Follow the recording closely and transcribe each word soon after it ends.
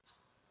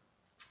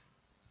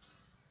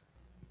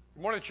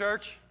Good morning,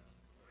 church.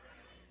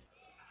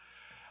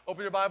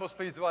 Open your Bibles,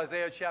 please, to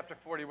Isaiah chapter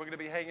 40. We're going to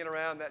be hanging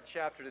around that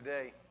chapter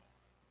today.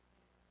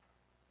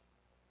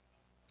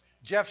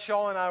 Jeff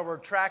Shaw and I were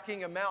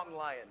tracking a mountain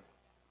lion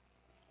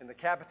in the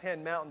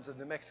Capitan Mountains of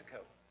New Mexico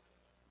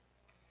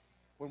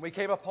when we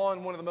came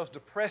upon one of the most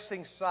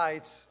depressing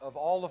sights of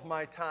all of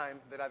my time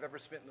that I've ever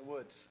spent in the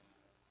woods.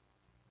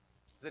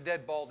 It's a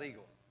dead bald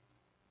eagle.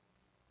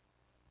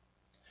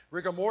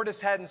 Rigor mortis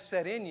hadn't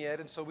set in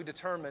yet, and so we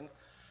determined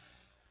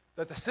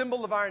that the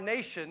symbol of our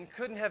nation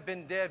couldn't have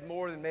been dead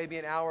more than maybe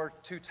an hour,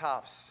 two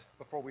tops,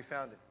 before we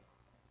found it.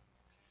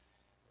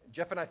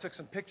 Jeff and I took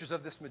some pictures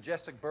of this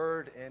majestic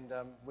bird, and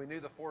we knew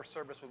the Forest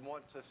Service would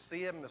want to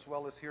see him as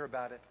well as hear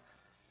about it.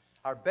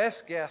 Our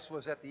best guess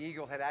was that the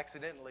eagle had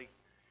accidentally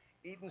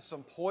eaten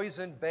some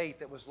poison bait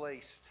that was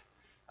laced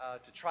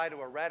to try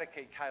to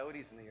eradicate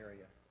coyotes in the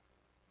area.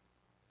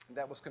 And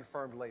that was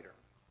confirmed later.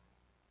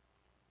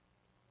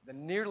 The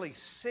nearly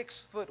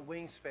 6-foot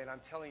wingspan,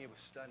 I'm telling you, was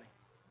stunning.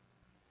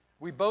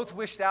 We both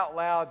wished out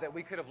loud that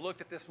we could have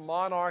looked at this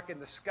monarch in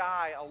the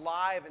sky,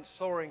 alive and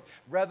soaring,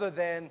 rather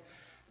than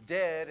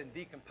dead and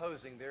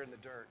decomposing there in the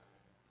dirt.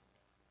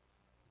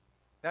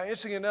 Now,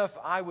 interesting enough,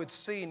 I would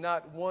see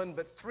not one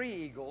but 3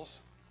 eagles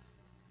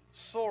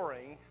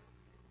soaring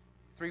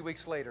 3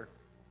 weeks later.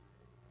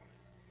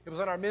 It was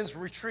on our men's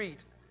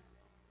retreat.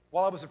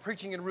 While I was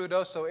preaching in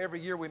Ruidoso,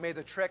 every year we made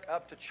the trek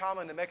up to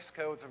Chama, New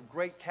Mexico. Some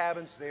great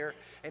cabins there.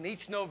 And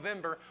each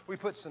November, we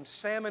put some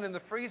salmon in the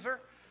freezer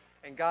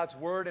and God's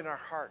Word in our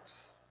hearts.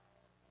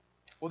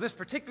 Well, this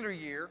particular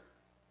year,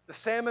 the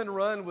salmon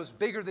run was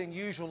bigger than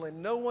usual,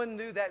 and no one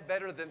knew that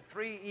better than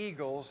 3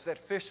 eagles that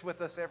fished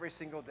with us every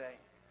single day.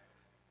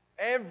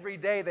 Every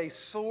day they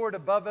soared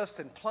above us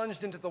and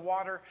plunged into the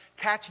water,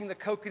 catching the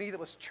kokanee that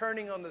was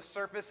churning on the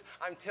surface.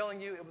 I'm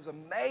telling you, it was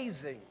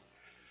amazing.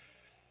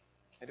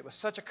 And it was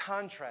such a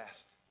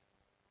contrast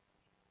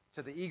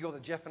to the eagle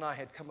that Jeff and I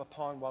had come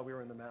upon while we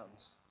were in the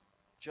mountains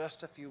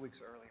just a few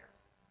weeks earlier.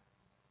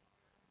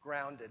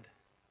 Grounded,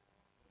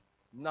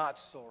 not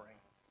soaring,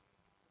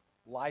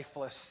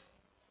 lifeless,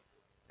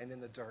 and in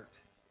the dirt.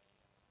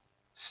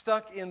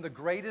 Stuck in the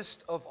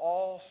greatest of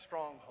all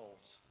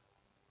strongholds,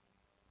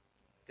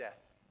 death.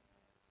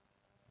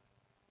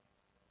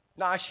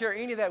 Now, I share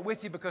any of that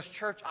with you because,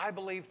 church, I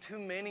believe too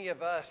many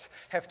of us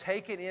have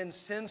taken in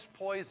sin's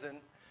poison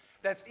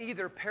that's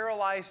either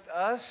paralyzed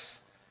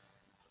us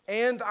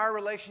and our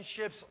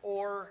relationships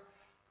or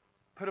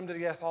put them to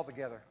death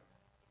altogether.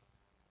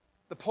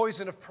 The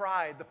poison of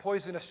pride, the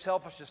poison of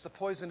selfishness, the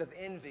poison of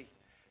envy,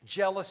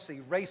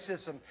 jealousy,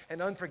 racism,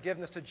 and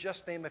unforgiveness, to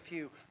just name a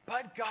few.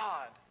 But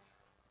God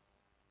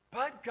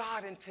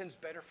intends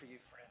better for you,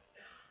 friend.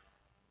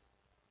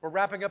 We're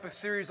wrapping up a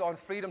series on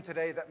freedom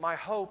today that my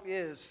hope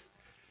is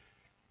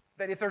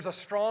that if there's a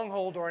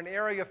stronghold or an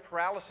area of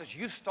paralysis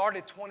you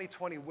started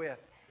 2020 with,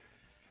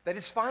 that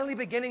it's finally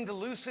beginning to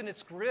loosen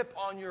its grip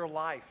on your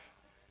life.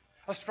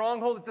 A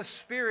stronghold that the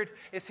Spirit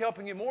is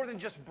helping you more than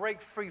just break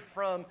free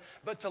from,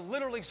 but to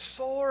literally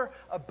soar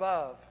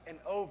above and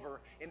over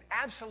in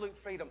absolute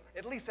freedom.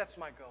 At least that's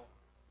my goal.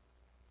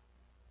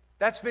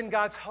 That's been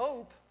God's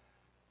hope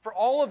for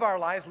all of our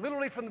lives,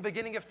 literally from the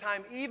beginning of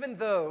time, even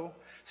though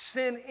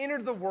sin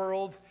entered the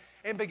world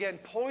and began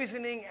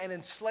poisoning and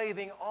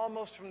enslaving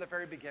almost from the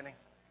very beginning.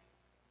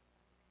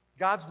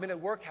 God's been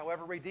at work,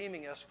 however,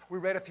 redeeming us. We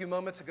read a few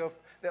moments ago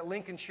that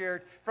Lincoln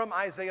shared from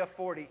Isaiah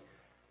 40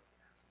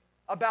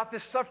 about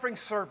this suffering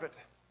servant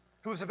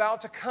who is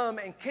about to come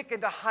and kick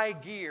into high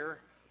gear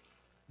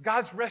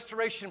God's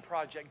restoration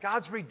project,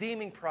 God's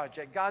redeeming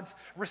project, God's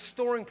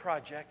restoring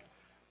project.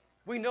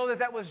 We know that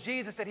that was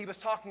Jesus that he was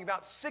talking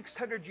about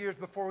 600 years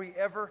before he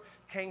ever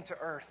came to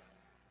earth.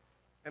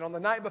 And on the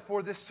night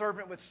before this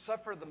servant would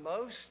suffer the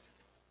most,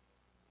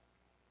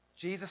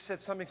 Jesus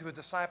said something to his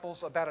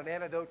disciples about an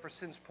antidote for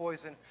sin's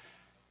poison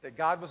that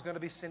God was going to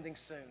be sending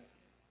soon.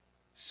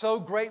 So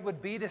great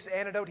would be this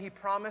antidote, he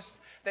promised,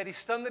 that he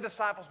stunned the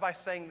disciples by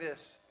saying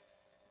this: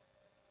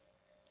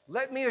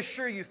 "Let me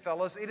assure you,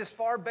 fellas, it is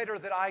far better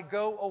that I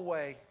go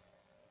away.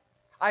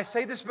 I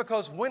say this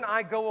because when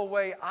I go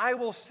away, I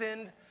will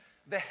send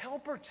the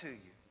Helper to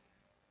you.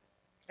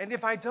 And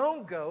if I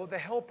don't go, the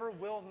Helper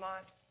will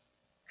not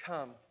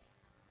come."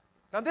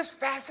 Now, this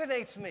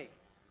fascinates me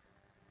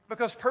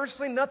because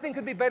personally, nothing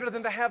could be better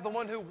than to have the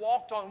one who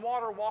walked on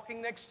water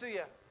walking next to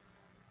you.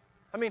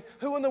 I mean,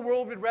 who in the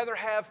world would rather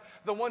have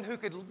the one who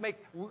could make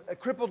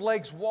crippled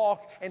legs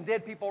walk and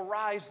dead people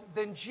rise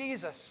than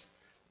Jesus?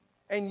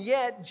 And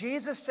yet,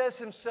 Jesus says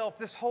himself,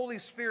 this Holy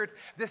Spirit,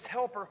 this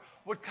Helper,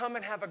 would come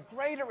and have a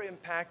greater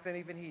impact than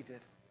even he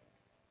did.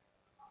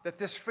 That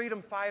this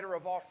freedom fighter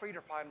of all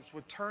freedom fighters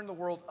would turn the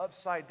world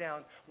upside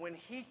down when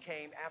he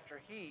came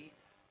after he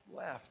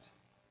left.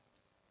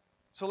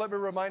 So let me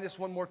remind us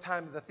one more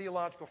time of the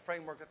theological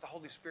framework that the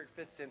Holy Spirit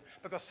fits in,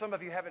 because some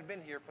of you haven't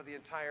been here for the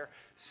entire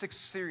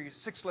 6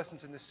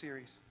 lessons in this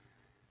series.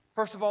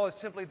 First of all, it's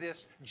simply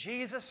this: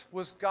 Jesus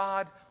was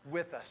God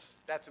with us.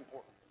 That's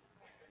important.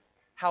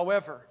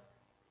 However,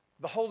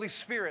 the Holy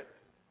Spirit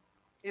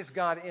is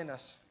God in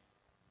us.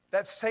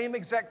 That same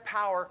exact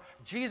power,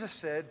 Jesus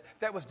said,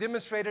 that was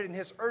demonstrated in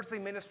his earthly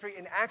ministry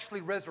and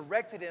actually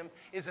resurrected him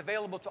is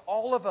available to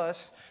all of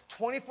us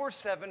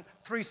 24/7,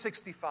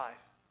 365.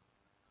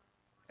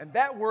 And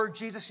that word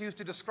Jesus used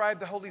to describe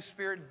the Holy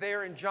Spirit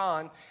there in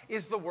John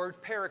is the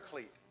word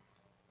paraclete.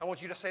 I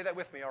want you to say that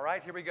with me, all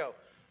right? Here we go.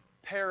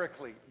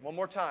 Paraclete. One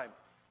more time.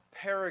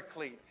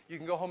 Paraclete. You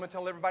can go home and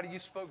tell everybody you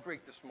spoke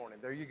Greek this morning.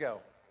 There you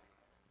go.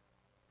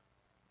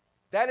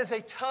 That is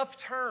a tough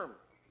term.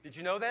 Did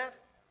you know that?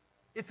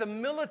 It's a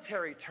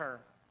military term.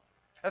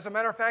 As a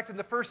matter of fact, in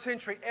the first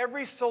century,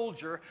 every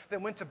soldier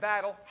that went to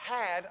battle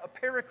had a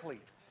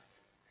paraclete.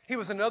 He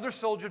was another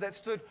soldier that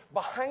stood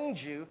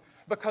behind you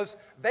because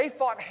they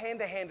fought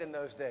hand-to-hand in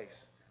those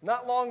days.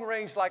 Not long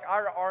range like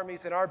our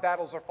armies and our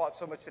battles are fought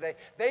so much today.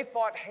 They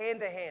fought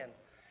hand-to-hand.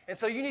 And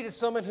so you needed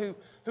someone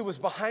who was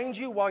behind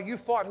you while you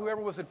fought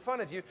whoever was in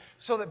front of you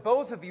so that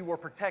both of you were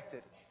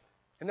protected.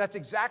 And that's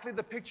exactly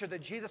the picture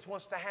that Jesus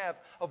wants to have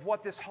of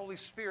what this Holy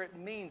Spirit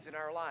means in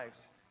our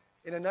lives.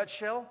 In a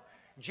nutshell,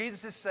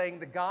 Jesus is saying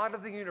the God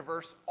of the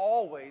universe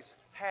always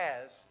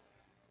has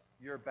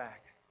your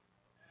back.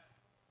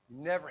 You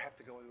never have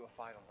to go into a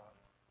fight alone.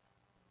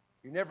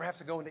 You never have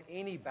to go into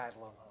any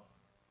battle alone.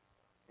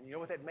 And you know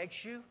what that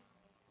makes you?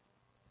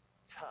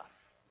 Tough.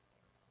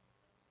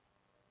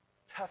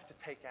 Tough to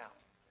take out.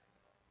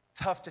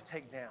 Tough to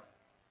take down.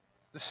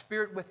 The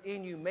Spirit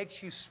within you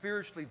makes you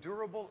spiritually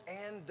durable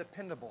and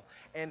dependable.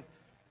 And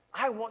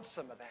I want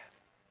some of that.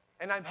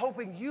 And I'm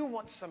hoping you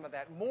want some of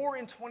that more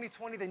in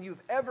 2020 than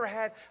you've ever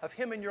had of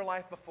Him in your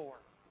life before.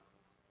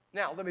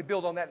 Now, let me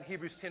build on that in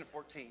Hebrews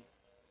 10:14.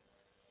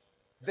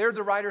 There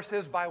the writer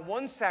says, by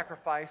one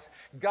sacrifice,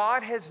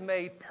 God has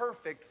made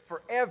perfect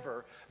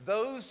forever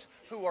those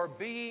who are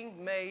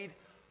being made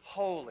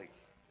holy.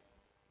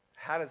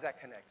 How does that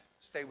connect?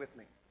 Stay with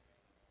me.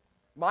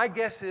 My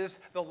guess is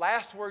the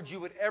last word you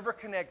would ever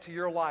connect to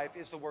your life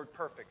is the word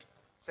perfect.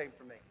 Same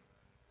for me.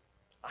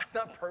 I'm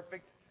not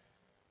perfect.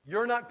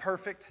 You're not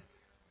perfect.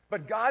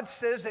 But God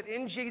says that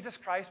in Jesus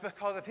Christ,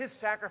 because of His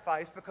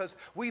sacrifice, because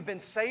we've been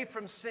saved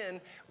from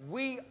sin,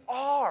 we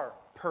are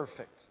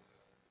perfect.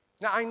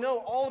 Now, I know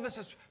all of us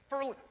is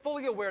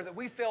fully aware that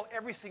we fail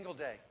every single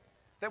day,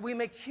 that we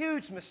make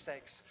huge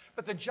mistakes.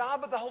 But the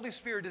job of the Holy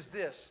Spirit is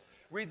this.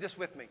 Read this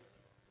with me.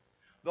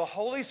 The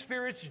Holy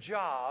Spirit's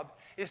job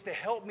is to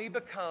help me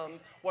become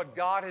what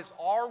God has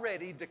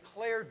already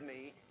declared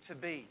me to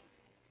be.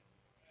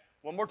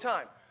 One more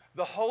time.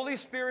 The Holy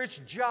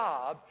Spirit's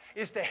job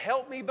is to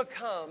help me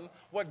become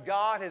what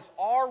God has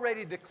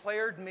already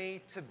declared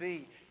me to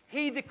be.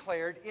 He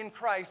declared in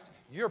Christ,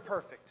 you're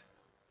perfect.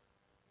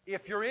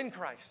 If you're in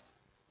Christ.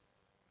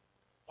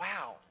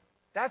 Wow,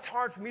 that's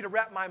hard for me to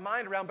wrap my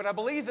mind around, but I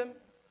believe Him.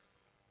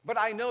 But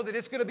I know that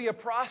it's going to be a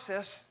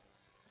process,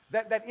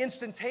 that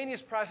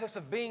instantaneous process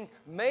of being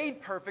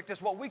made perfect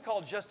is what we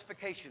call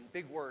justification.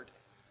 Big word.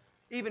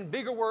 Even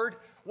bigger word,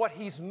 what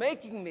He's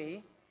making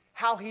me,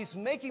 how He's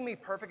making me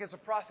perfect is a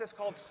process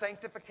called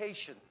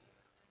sanctification.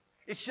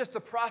 It's just a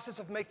process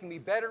of making me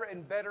better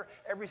and better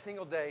every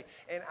single day.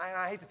 And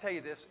I hate to tell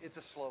you this, it's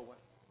a slow one.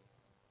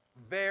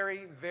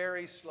 Very,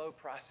 very slow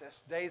process.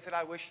 Days that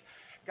I wish,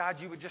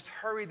 God, you would just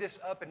hurry this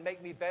up and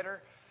make me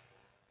better.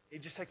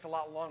 It just takes a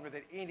lot longer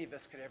than any of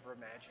us could ever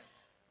imagine.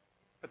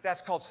 But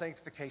that's called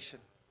sanctification.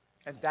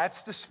 And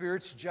that's the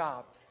Spirit's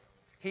job.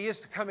 He is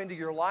to come into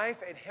your life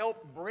and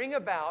help bring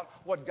about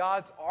what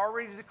God's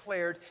already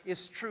declared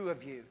is true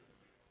of you.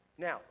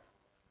 Now,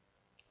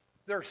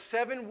 there are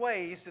 7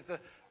 ways that the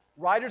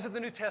writers of the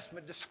New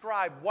Testament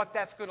describe what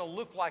that's going to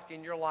look like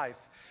in your life.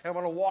 And I'm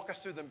going to walk us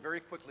through them very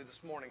quickly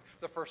this morning.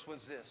 The first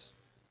one's this.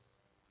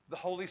 The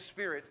Holy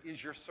Spirit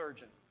is your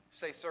surgeon.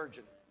 Say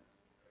surgeon.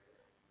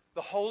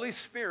 The Holy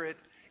Spirit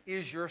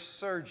is your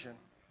surgeon.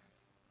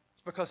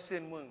 It's because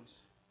sin wounds.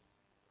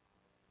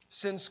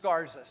 Sin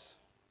scars us.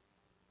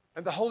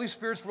 And the Holy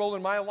Spirit's role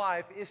in my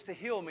life is to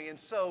heal me. And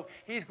so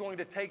He's going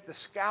to take the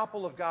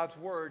scalpel of God's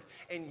Word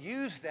and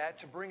use that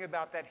to bring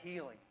about that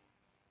healing.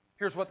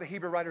 Here's what the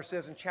Hebrew writer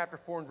says in chapter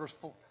 4 and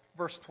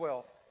verse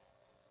 12.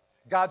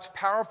 God's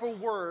powerful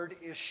Word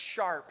is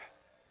sharp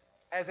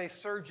as a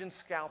surgeon's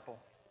scalpel,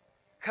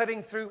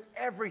 cutting through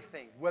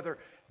everything, whether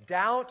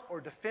doubt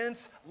or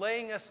defense,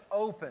 laying us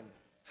open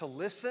to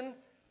listen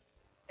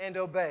and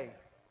obey.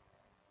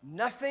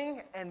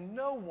 Nothing and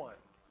no one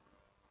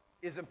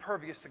is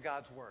impervious to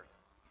God's Word.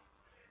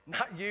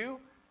 Not you,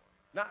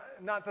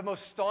 not the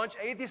most staunch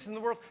atheist in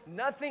the world.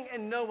 Nothing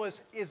and no one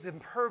is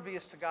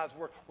impervious to God's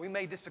Word. We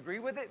may disagree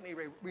with it,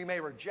 we may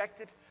reject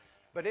it,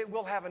 but it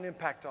will have an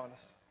impact on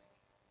us.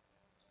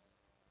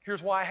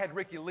 Here's why I had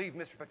Ricky leave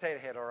Mr. Potato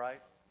Head, all right?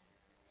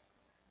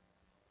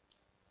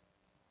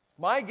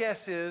 My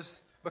guess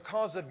is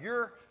because of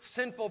your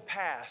sinful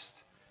past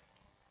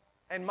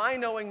and my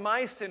knowing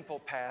my sinful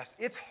past,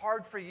 it's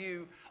hard for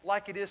you,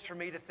 like it is for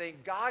me, to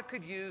think God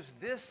could use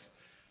this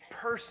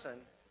person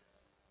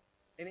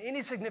in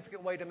any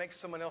significant way to make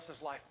someone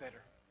else's life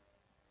better.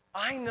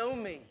 I know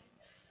me.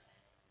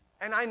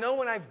 And I know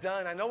what I've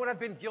done. I know what I've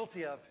been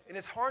guilty of. And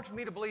it's hard for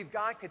me to believe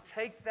God could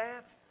take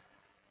that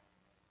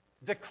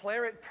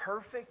declare it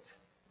perfect,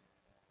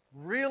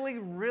 really,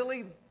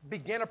 really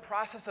begin a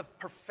process of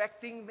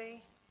perfecting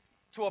me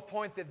to a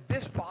point that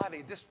this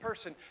body, this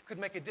person, could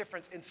make a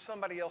difference in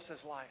somebody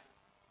else's life.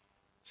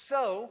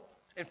 So,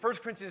 in 1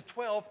 Corinthians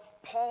 12,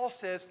 Paul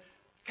says,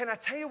 can I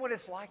tell you what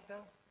it's like,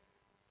 though?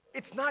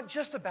 It's not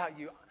just about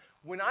you.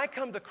 When I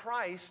come to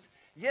Christ,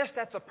 yes,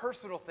 that's a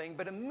personal thing,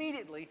 but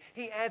immediately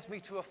he adds me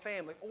to a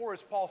family, or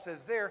as Paul says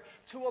there,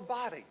 to a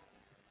body.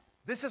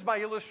 This is my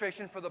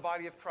illustration for the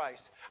body of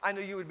Christ. I know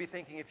you would be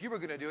thinking, if you were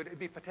going to do it, it'd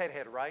be potato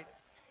head, right?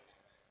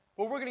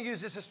 Well, we're going to use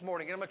this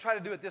morning, and I'm going to try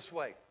to do it this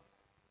way.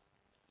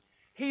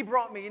 He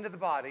brought me into the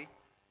body,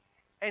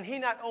 and he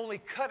not only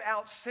cut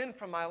out sin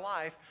from my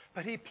life,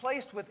 but he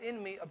placed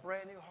within me a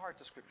brand new heart,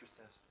 the Scripture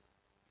says.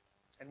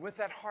 And with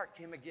that heart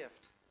came a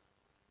gift.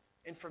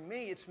 And for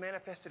me, it's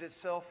manifested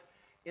itself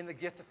in the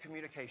gift of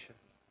communication.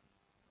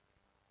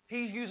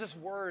 He uses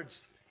words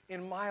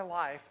in my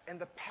life and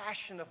the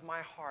passion of my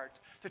heart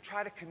to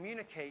try to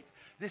communicate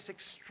this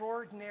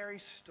extraordinary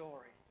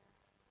story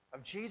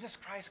of Jesus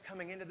Christ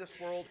coming into this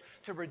world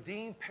to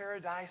redeem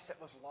paradise that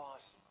was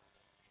lost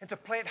and to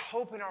plant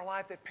hope in our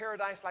life that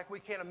paradise like we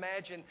can't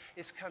imagine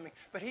is coming.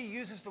 But he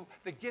uses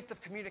the gift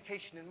of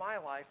communication in my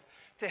life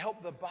to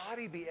help the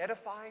body be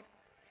edified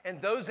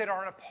and those that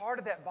aren't a part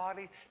of that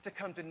body to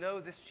come to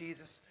know this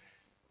Jesus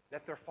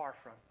that they're far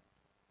from.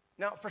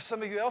 Now, for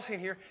some of you else in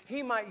here,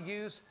 he might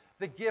use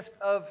the gift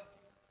of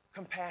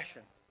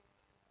compassion.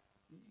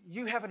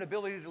 You have an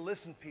ability to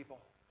listen to people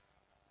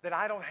that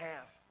I don't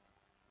have.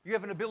 You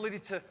have an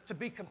ability to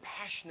be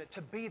compassionate,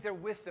 to be there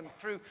with them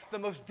through the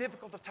most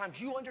difficult of times.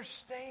 You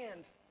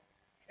understand,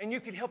 and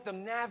you can help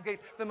them navigate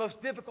the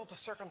most difficult of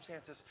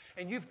circumstances.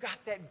 And you've got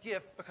that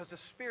gift because the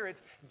Spirit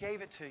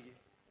gave it to you.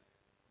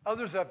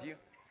 Others of you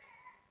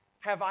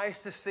have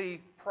eyes to see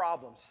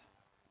problems.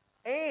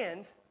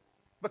 And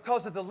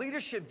because of the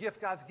leadership gift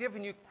God's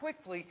given you,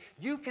 quickly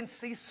you can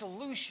see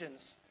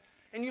solutions.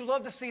 And you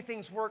love to see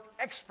things work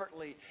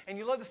expertly. And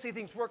you love to see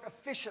things work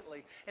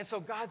efficiently. And so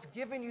God's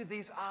given you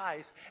these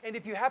eyes. And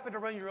if you happen to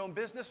run your own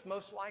business,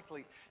 most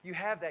likely you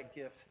have that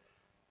gift.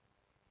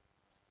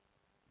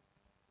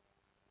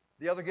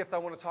 The other gift I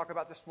want to talk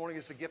about this morning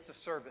is the gift of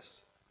service.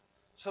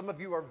 Some of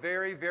you are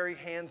very, very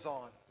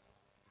hands-on.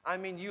 I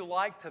mean, you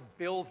like to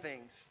build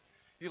things.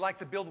 You like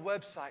to build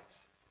websites.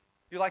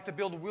 You like to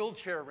build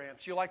wheelchair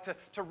ramps. You like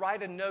to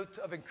write a note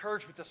of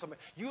encouragement to someone.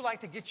 You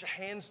like to get your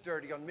hands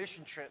dirty on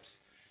mission trips.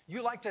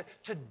 You like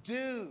to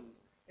do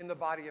in the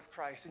body of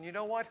Christ. And you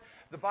know what?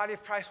 The body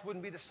of Christ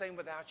wouldn't be the same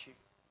without you.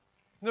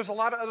 And there's a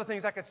lot of other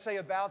things I could say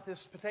about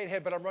this potato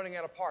head, but I'm running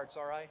out of parts,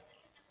 all right?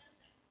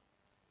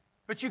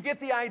 But you get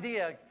the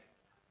idea.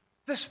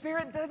 The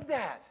Spirit did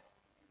that.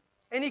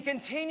 And he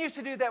continues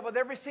to do that with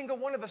every single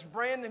one of us.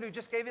 Brandon, who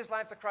just gave his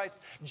life to Christ.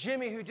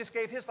 Jimmy, who just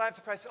gave his life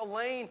to Christ.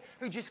 Elaine,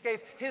 who just gave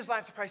his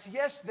life to Christ.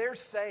 Yes, they're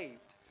saved.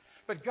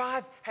 But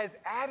God has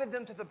added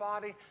them to the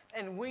body,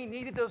 and we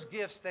needed those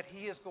gifts that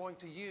he is going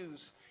to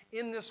use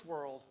in this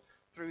world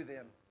through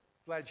them.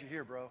 Glad you're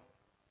here, bro.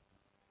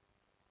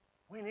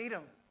 We need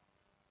them.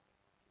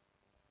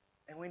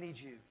 And we need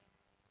you.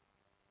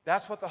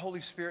 That's what the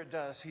Holy Spirit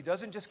does. He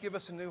doesn't just give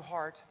us a new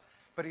heart,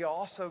 but he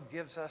also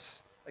gives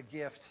us a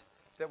gift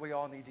that we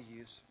all need to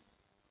use.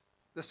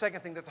 The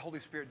second thing that the Holy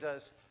Spirit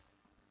does,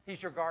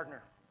 he's your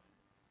gardener.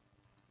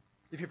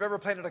 If you've ever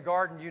planted a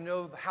garden, you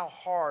know how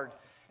hard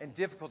and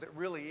difficult it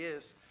really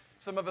is.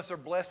 Some of us are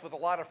blessed with a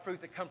lot of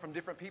fruit that come from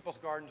different people's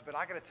gardens, but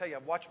I got to tell you,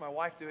 I've watched my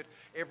wife do it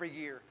every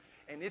year,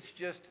 and it's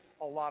just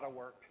a lot of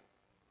work.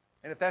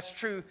 And if that's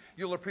true,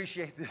 you'll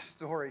appreciate this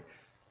story.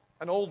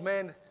 An old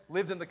man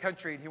lived in the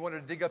country, and he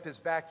wanted to dig up his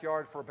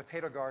backyard for a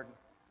potato garden.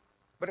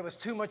 But it was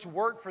too much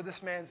work for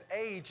this man's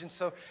age, and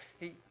so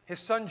his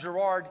son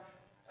Gerard,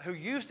 who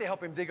used to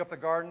help him dig up the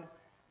garden,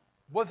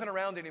 wasn't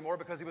around anymore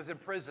because he was in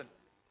prison.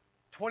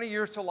 20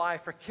 years to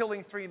life for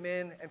killing 3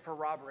 men and for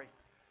robbery.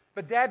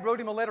 But Dad wrote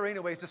him a letter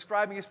anyways,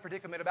 describing his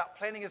predicament about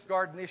planting his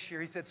garden this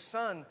year. He said,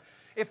 "Son,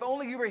 if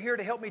only you were here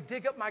to help me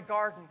dig up my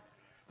garden.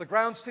 The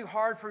ground's too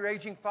hard for your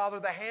aging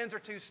father. The hands are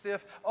too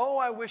stiff. Oh,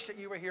 I wish that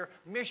you were here.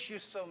 Miss you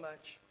so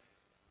much."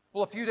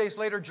 Well, a few days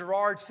later,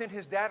 Gerard sent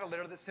his dad a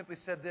letter that simply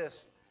said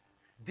this: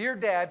 "Dear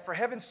Dad, for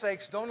heaven's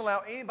sakes, don't allow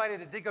anybody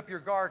to dig up your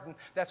garden.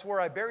 That's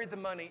where I buried the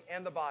money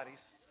and the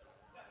bodies."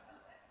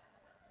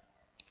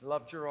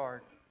 Love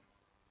Gerard.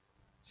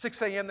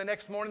 6 a.m. the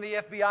next morning, the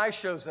FBI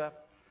shows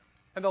up.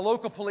 And the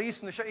local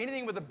police and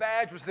anything with a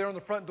badge was there on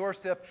the front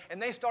doorstep. And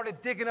they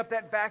started digging up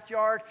that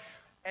backyard.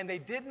 And they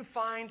didn't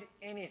find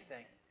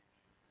anything.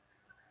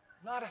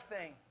 Not a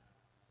thing.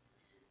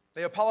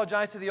 They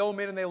apologized to the old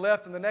man and they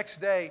left. And the next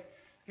day,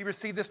 he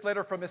received this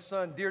letter from his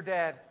son: "Dear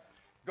Dad,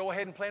 go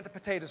ahead and plant the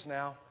potatoes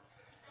now.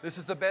 This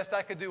is the best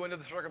I could do under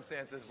the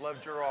circumstances.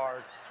 Love,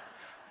 Gerard."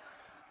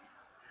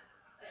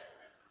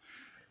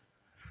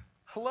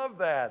 I love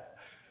that.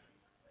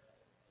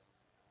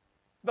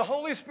 The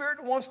Holy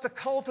Spirit wants to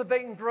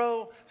cultivate and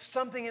grow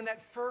something in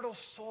that fertile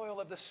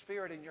soil of the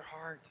Spirit in your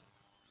heart.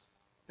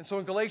 And so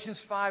in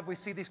Galatians 5, we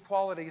see these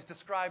qualities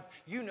described.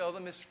 You know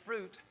them as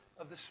fruit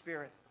of the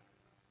Spirit.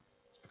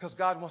 Because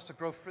God wants to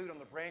grow fruit on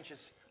the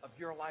branches of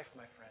your life,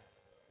 my friend.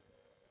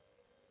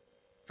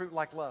 Fruit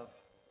like love.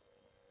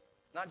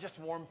 Not just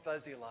warm,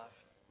 fuzzy love.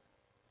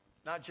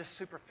 Not just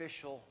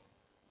superficial,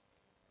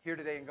 here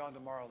today and gone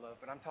tomorrow love.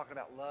 But I'm talking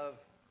about love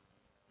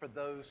for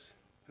those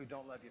who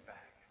don't love you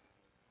back.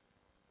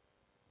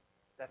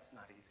 That's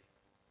not easy.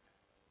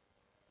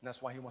 And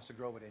that's why He wants to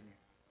grow it in you.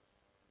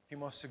 He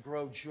wants to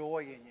grow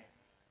joy in you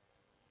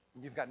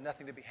when you've got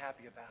nothing to be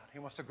happy about. He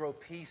wants to grow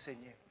peace in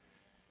you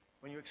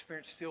when you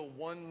experience still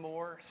one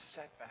more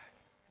setback.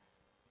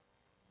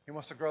 He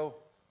wants to grow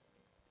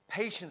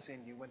patience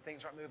in you when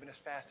things aren't moving as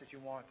fast as you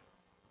want.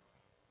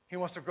 He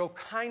wants to grow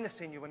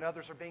kindness in you when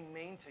others are being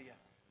mean to you.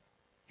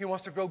 He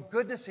wants to grow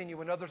goodness in you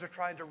when others are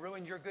trying to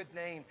ruin your good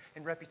name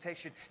and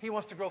reputation. He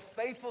wants to grow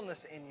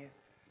faithfulness in you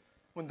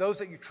when those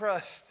that you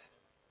trust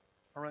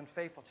are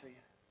unfaithful to you.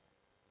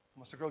 He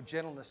wants to grow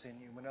gentleness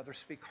in you when others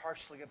speak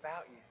harshly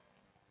about you.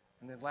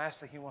 And then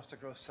lastly, He wants to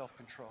grow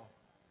self-control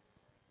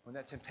when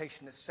that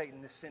temptation that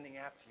Satan is sending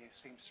after you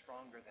seems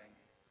stronger than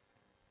you.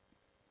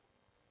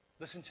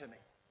 Listen to me.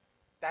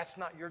 That's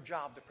not your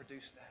job to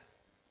produce that.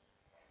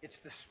 It's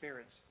the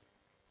Spirit's.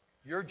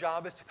 Your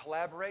job is to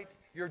collaborate.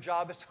 Your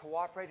job is to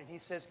cooperate. And He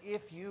says,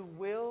 if you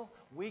will,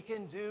 we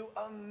can do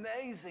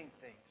amazing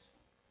things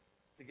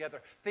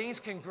together. Things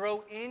can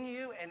grow in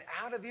you and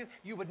out of you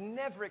you would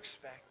never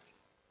expect.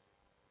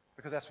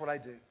 Because that's what I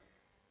do.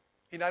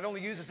 He not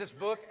only uses this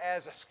book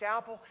as a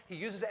scalpel, He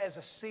uses it as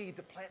a seed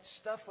to plant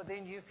stuff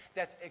within you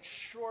that's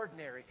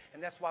extraordinary.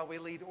 And that's why we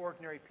lead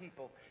ordinary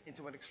people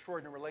into an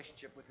extraordinary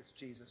relationship with this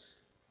Jesus.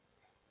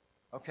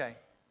 Okay.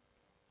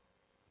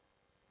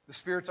 The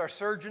Spirit's our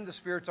surgeon. The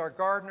Spirit's our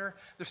gardener.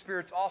 The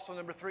Spirit's also,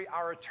 number 3,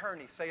 our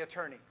attorney. Say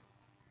attorney.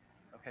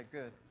 Okay,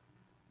 good.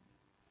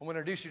 I want to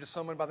introduce you to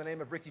someone by the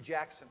name of Ricky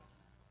Jackson.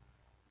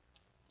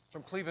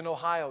 From Cleveland,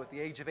 Ohio, at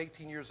the age of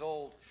 18 years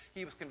old.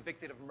 He was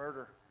convicted of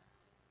murder,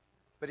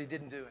 but he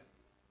didn't do it.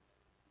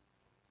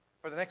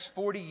 For the next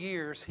 40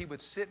 years, he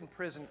would sit in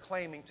prison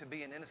claiming to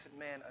be an innocent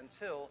man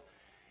until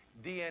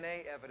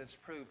DNA evidence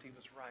proved he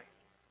was right.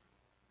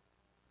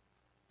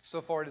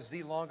 So far, it is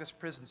the longest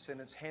prison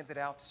sentence handed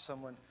out to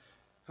someone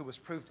who was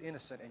proved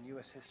innocent in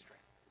U.S. history.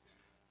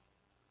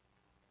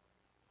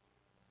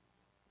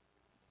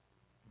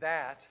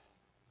 That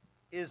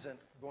isn't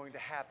going to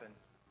happen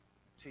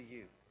to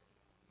you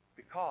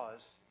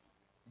because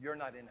you're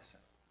not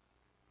innocent.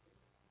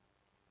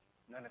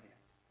 None of you.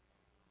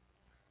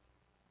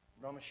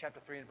 Romans chapter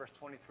 3 and verse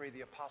 23,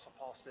 the Apostle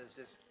Paul says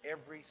this,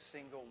 every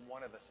single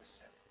one of us is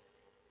sinned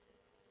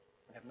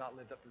and have not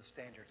lived up to the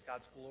standards,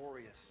 God's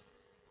glorious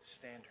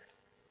standard.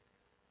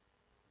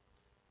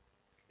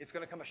 It's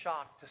going to come a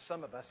shock to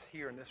some of us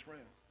here in this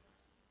room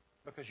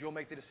because you'll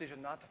make the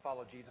decision not to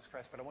follow Jesus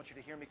Christ. But I want you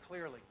to hear me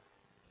clearly.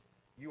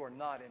 You are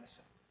not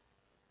innocent.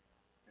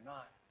 You're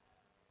not.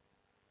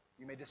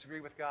 You may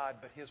disagree with God,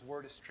 but His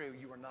word is true.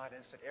 You are not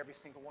innocent. Every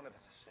single one of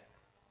us is sinned.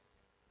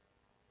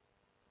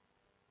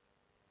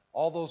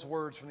 All those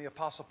words from the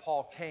Apostle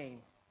Paul came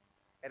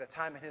at a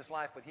time in his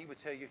life when he would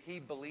tell you he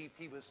believed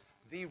he was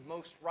the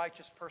most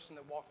righteous person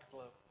that walked the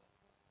globe.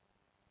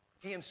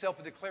 He himself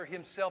would declare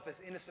himself as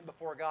innocent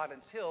before God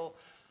until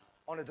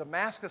on a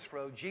Damascus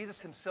road, Jesus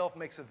Himself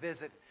makes a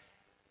visit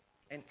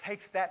and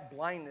takes that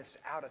blindness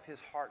out of his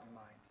heart and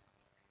mind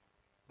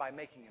by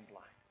making him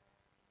blind.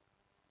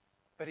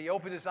 But he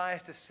opened his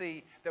eyes to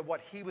see that what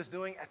he was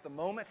doing at the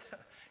moment,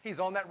 he's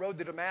on that road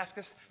to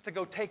Damascus to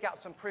go take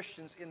out some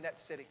Christians in that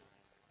city.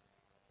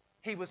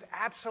 He was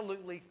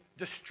absolutely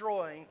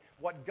destroying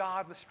what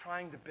God was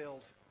trying to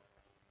build.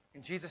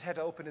 And Jesus had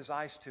to open his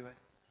eyes to it.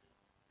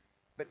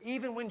 But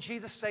even when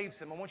Jesus saves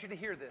him, I want you to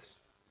hear this.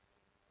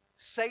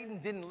 Satan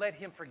didn't let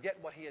him forget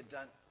what he had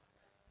done.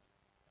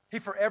 He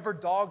forever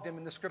dogged him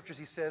in the scriptures,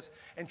 he says,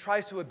 and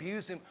tries to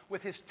abuse him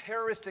with his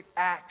terroristic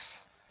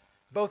acts,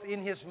 both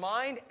in his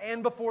mind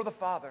and before the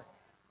Father.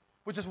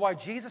 Which is why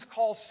Jesus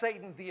calls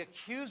Satan the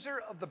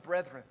accuser of the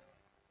brethren.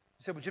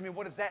 You say, well, Jimmy,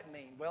 what does that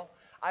mean? Well,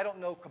 I don't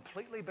know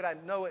completely, but I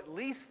know at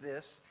least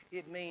this.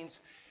 It means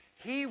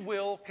he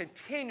will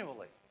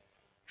continually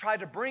try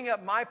to bring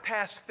up my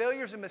past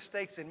failures and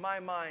mistakes in my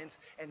mind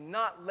and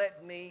not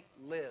let me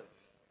live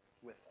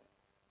with them.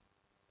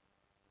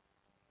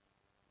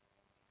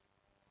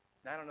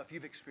 Now, I don't know if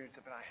you've experienced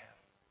it, but I have.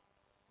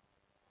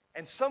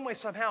 And some way,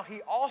 somehow,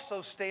 he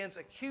also stands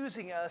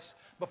accusing us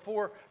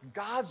before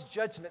God's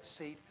judgment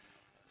seat,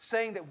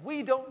 saying that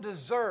we don't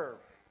deserve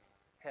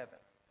heaven.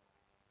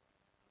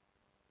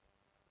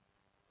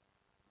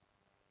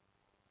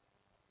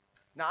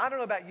 Now, I don't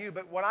know about you,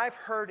 but what I've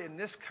heard in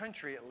this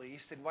country at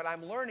least, and what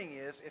I'm learning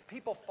is, if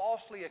people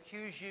falsely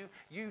accuse you,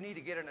 you need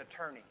to get an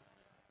attorney.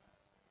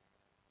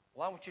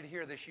 Well, I want you to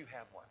hear this. You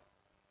have one.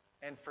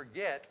 And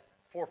forget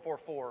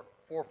 444,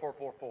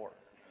 4444.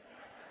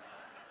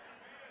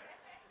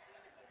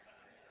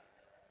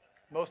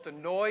 Most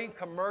annoying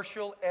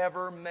commercial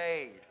ever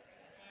made.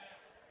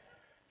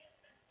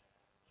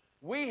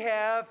 We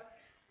have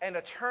an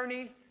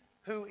attorney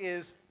who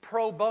is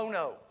pro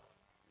bono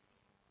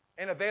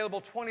and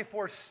available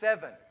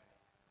 24/7,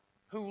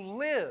 who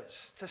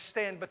lives to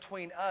stand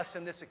between us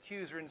and this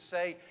accuser and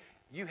say,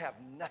 you have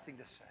nothing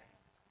to say.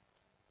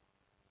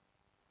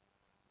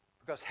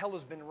 Because hell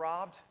has been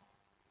robbed,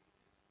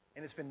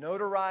 and it's been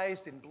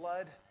notarized in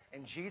blood,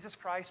 and Jesus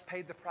Christ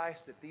paid the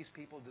price that these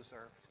people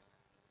deserved.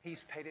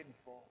 He's paid it in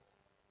full.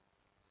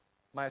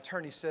 My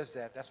attorney says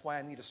that. That's why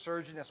I need a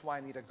surgeon. That's why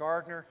I need a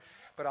gardener.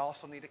 But I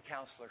also need a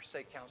counselor.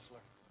 Say counselor.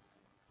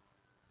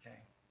 Okay.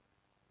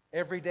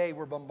 Every day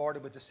we're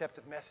bombarded with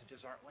deceptive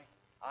messages, aren't we?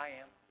 I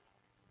am.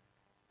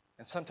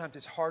 And sometimes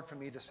it's hard for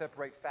me to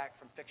separate fact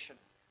from fiction.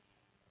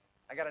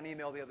 I got an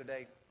email the other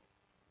day. It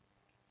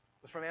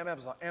was from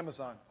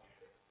Amazon.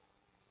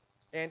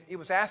 And it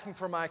was asking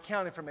for my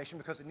account information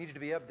because it needed to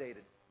be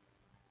updated.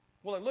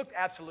 Well, it looked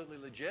absolutely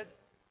legit.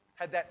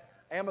 Had that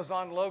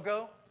Amazon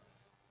logo,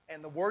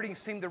 and the wording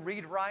seemed to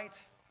read right.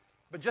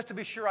 But just to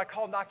be sure, I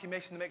called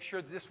Documentation to make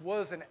sure that this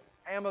was an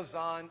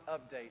Amazon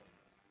update.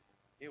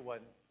 It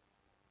wasn't.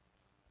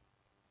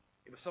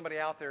 It was somebody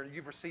out there,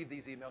 you've received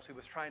these emails, who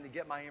was trying to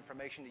get my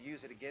information to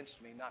use it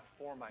against me, not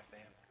for my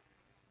family.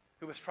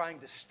 Who was trying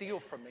to steal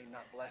from me,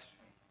 not bless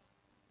me.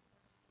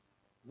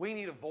 We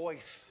need a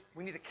voice.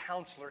 We need a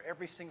counselor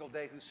every single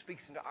day who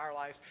speaks into our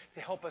lives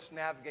to help us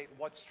navigate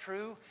what's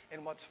true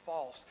and what's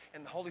false.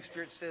 And the Holy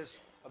Spirit says,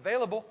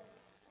 available.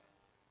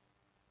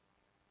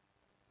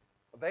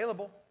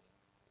 Available.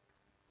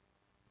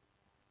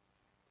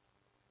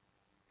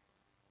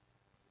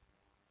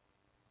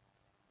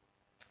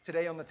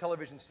 Today on the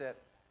television set.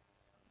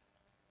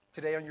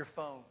 Today on your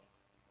phone.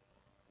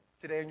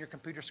 Today on your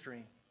computer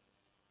screen.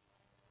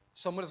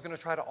 Someone is going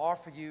to try to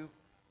offer you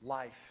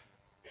life.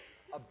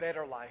 A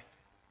better life.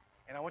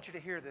 And I want you to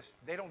hear this.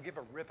 They don't give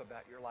a rip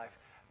about your life.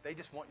 They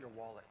just want your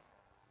wallet.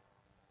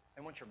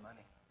 They want your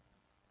money.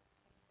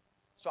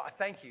 So I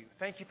thank you.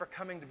 Thank you for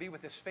coming to be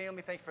with this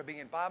family. Thank you for being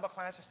in Bible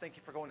classes. Thank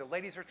you for going to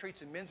ladies'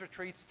 retreats and men's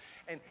retreats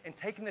and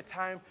taking the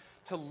time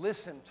to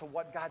listen to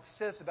what God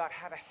says about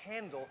how to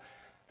handle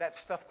that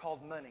stuff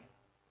called money.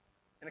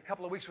 In a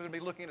couple of weeks, we're going to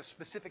be looking at a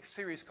specific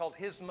series called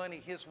His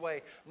Money, His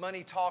Way.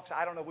 Money Talks.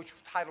 I don't know which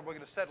title we're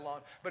going to settle on,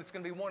 but it's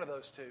going to be one of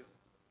those two.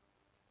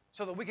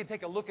 So that we can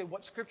take a look at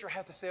what Scripture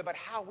has to say about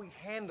how we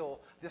handle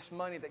this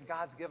money that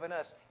God's given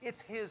us.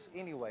 It's His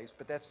anyways,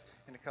 but that's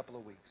in a couple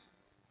of weeks.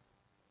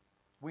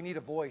 We need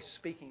a voice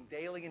speaking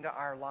daily into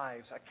our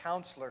lives, a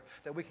counselor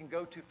that we can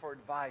go to for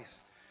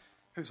advice,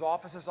 whose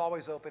office is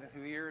always open and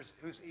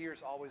whose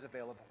ears always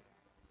available.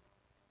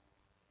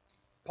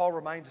 Paul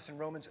reminds us in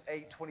Romans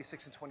 8,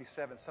 26 and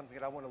 27, something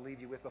that I want to leave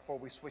you with before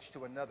we switch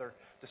to another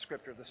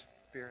descriptor of the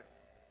Spirit.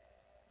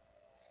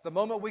 The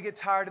moment we get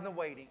tired in the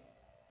waiting,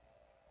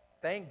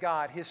 thank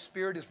God His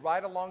Spirit is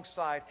right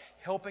alongside,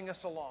 helping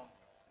us along.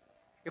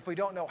 If we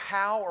don't know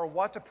how or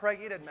what to pray,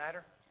 it doesn't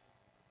matter.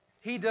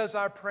 He does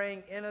our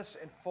praying in us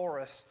and for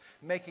us,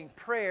 making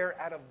prayer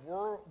out of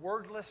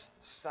wordless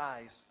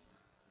sighs.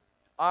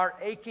 Our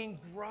aching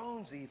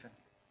groans even,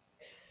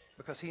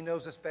 because He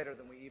knows us better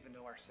than we even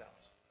know ourselves.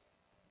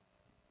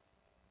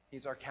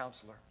 He's our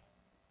counselor.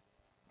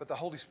 But the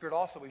Holy Spirit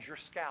also is your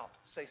scout.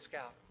 Say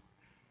scout.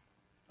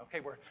 Okay,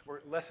 we're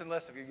less and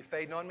less of you. You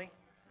fading on me?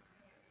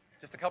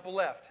 Just a couple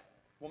left.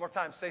 One more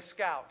time. Say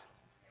scout.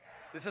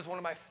 This is one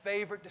of my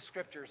favorite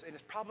descriptors, and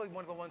it's probably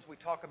one of the ones we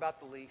talk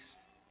about the least.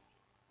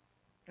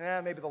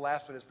 Maybe the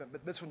last one is,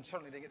 but this one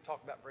certainly didn't get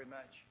talked about very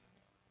much.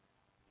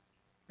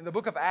 In the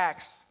book of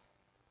Acts,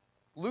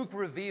 Luke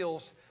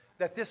reveals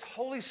that this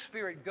Holy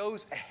Spirit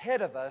goes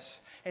ahead of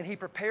us and He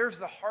prepares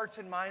the hearts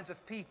and minds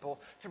of people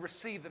to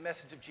receive the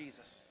message of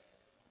Jesus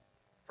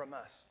from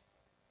us.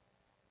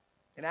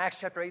 In Acts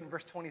chapter 8 and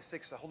verse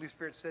 26, the Holy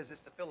Spirit says this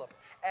to Philip.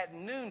 At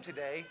noon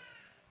today,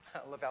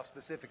 I love how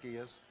specific He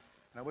is,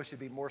 and I wish it'd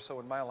be more so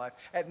in my life.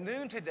 At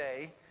noon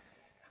today,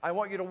 I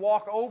want you to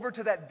walk over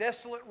to that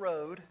desolate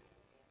road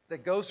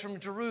that goes from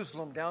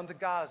Jerusalem down to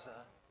Gaza.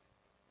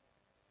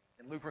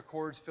 And Luke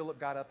records Philip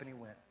got up and he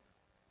went.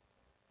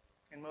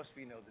 And most of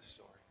you know this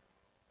story.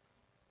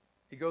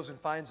 He goes and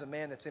finds a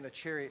man that's in a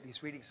chariot and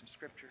he's reading some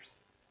scriptures.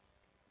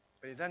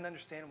 But he doesn't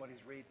understand what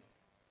he's reading.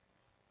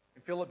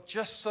 And Philip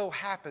just so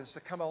happens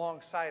to come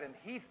alongside him,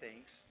 he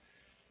thinks,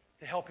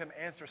 to help him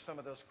answer some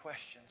of those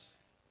questions.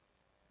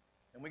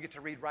 And we get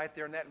to read right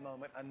there in that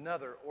moment,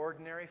 another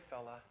ordinary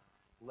fella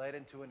led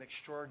into an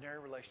extraordinary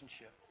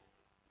relationship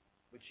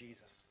with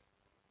Jesus.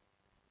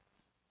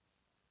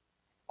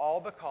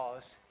 All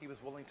because he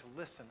was willing to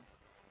listen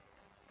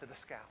to the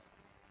scout.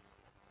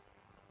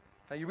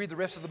 Now you read the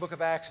rest of the book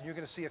of Acts and you're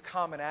going to see a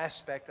common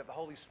aspect of the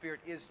Holy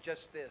Spirit is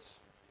just this.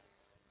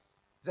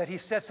 That He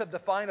sets up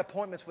divine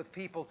appointments with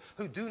people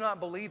who do not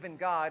believe in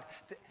God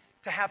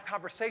to have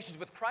conversations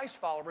with Christ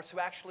followers who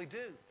actually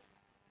do.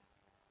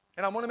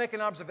 And I want to make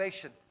an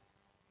observation.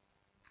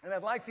 And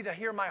I'd like for you to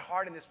hear my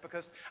heart in this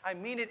because I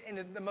mean it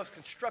in the most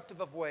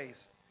constructive of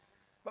ways.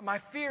 But my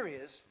fear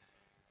is,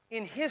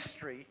 in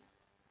history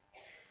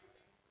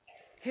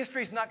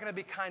is not going to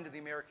be kind to the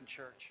American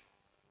church.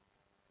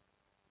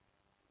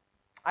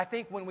 I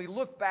think when we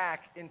look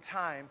back in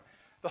time,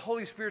 the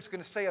Holy Spirit's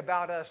going to say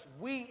about us,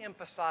 we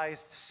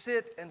emphasized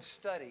sit and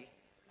study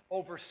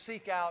over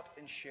seek out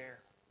and share.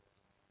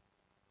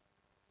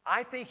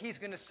 I think he's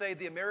going to say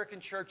the American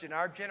church in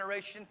our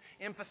generation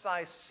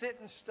emphasize sit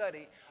and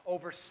study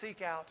over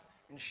seek out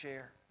and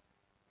share.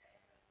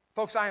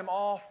 Folks, I am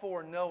all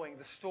for knowing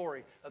the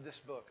story of this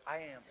book. I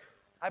am.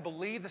 I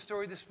believe the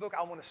story of this book.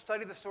 I want to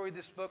study the story of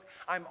this book.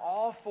 I'm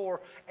all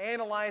for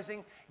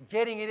analyzing,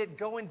 getting in it,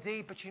 going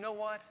deep. But you know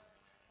what?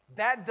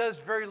 That does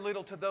very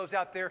little to those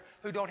out there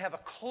who don't have a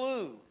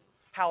clue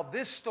how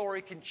this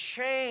story can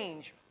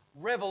change,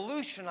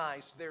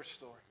 revolutionize their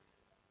story.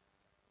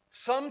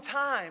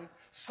 Sometime,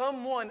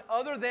 someone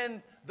other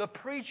than the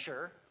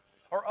preacher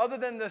or other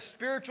than the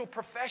spiritual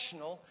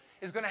professional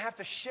is going to have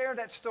to share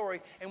that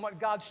story. And what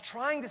God's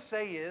trying to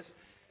say is,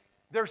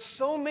 there's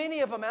so many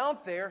of them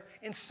out there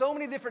in so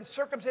many different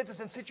circumstances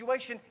and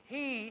situations.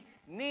 He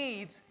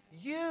needs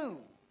you.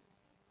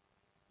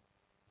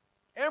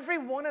 Every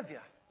one of you.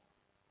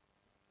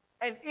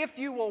 And if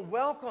you will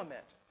welcome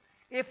it,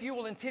 if you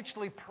will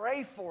intentionally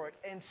pray for it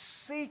and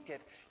seek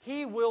it,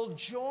 He will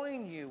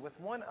join you with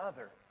one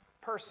other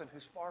person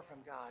who's far from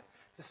God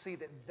to see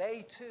that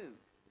they too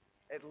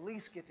at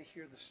least get to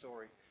hear the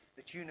story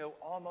that you know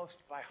almost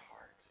by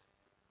heart.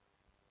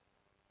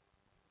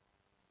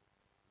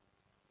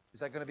 Is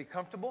that going to be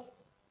comfortable?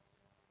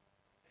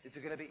 Is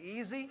it going to be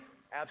easy?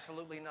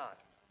 Absolutely not.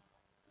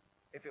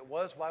 If it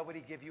was, why would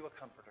He give you a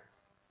comforter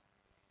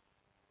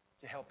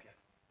to help you?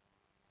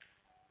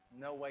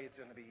 No way it's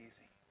going to be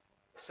easy.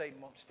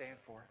 Satan won't stand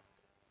for it.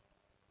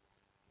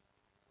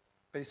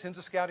 But He sends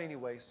a scout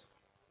anyways,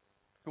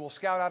 who will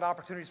scout out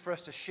opportunities for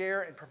us to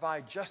share and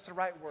provide just the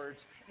right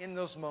words in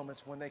those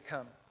moments when they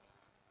come.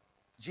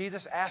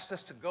 Jesus asked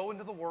us to go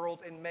into the world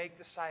and make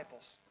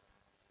disciples,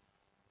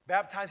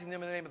 baptizing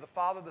them in the name of the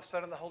Father, the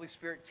Son, and the Holy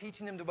Spirit,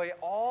 teaching them to obey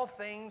all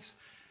things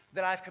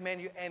that I've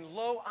commanded you. And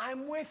lo,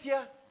 I'm with you,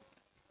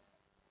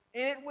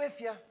 in it with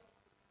you,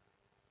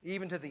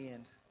 even to the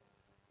end.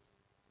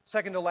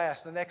 Second to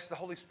last, the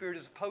Holy Spirit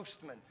is a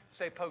postman.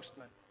 Say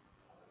postman.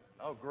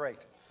 Oh,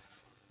 great.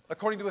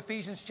 According to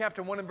Ephesians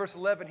chapter 1 and verse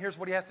 11, here's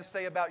what he has to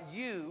say about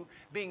you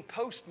being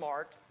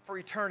postmarked for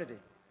eternity.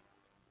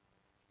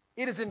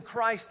 It is in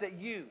Christ that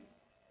you,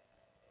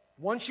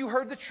 once you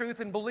heard the truth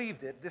and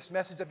believed it, this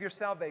message of your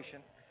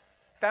salvation,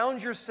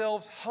 found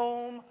yourselves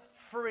home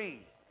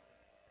free,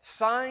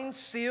 signed,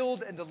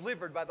 sealed, and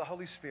delivered by the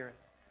Holy Spirit.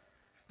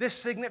 This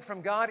signet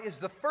from God is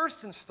the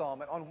first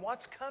installment on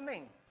what's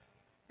coming.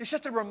 It's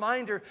just a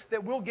reminder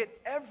that we'll get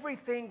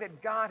everything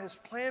that God has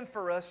planned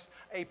for us,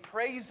 a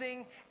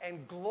praising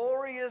and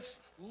glorious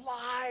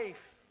life.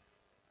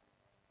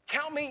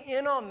 Count me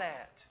in on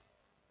that.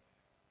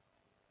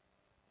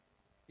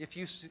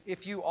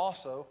 If you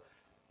also,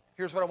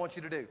 here's what I want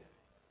you to do.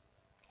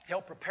 To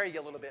help prepare you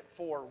a little bit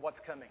for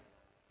what's coming.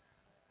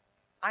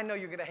 I know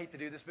you're going to hate to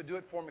do this, but do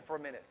it for me for a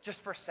minute.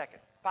 Just for a second.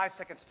 5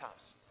 seconds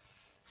tops.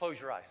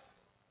 Close your eyes.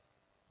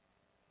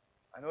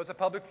 I know it's a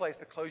public place,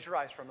 but close your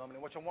eyes for a moment.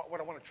 And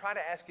what I want to try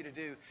to ask you to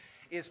do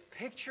is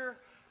picture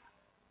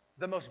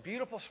the most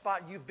beautiful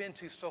spot you've been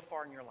to so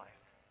far in your life.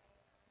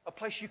 A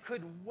place you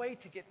couldn't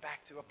wait to get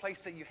back to. A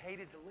place that you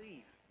hated to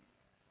leave.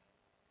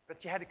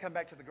 But you had to come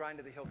back to the grind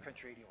of the hill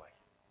country anyway.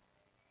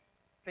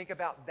 Think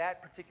about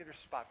that particular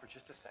spot for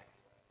just a second.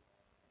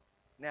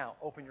 Now,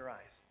 open your eyes.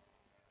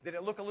 Did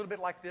it look a little bit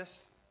like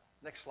this?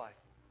 Next slide.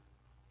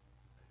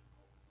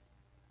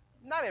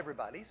 Not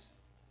everybody's.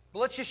 But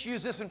let's just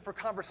use this one for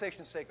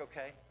conversation's sake,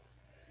 okay?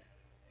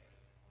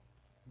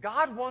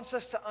 God wants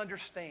us to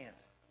understand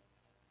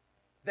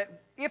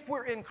that if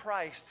we're in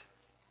Christ,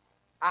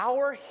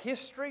 our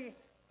history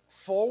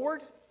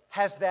forward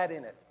has that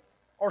in it,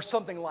 or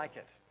something like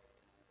it,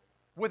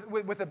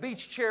 with a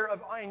beach chair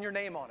and your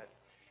name on it.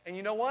 And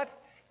you know what?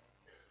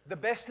 The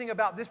best thing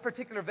about this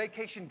particular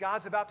vacation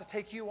God's about to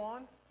take you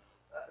on,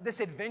 this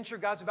adventure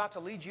God's about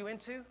to lead you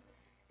into,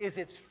 is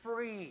it's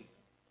free,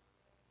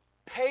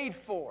 paid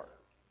for.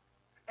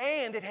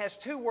 And it has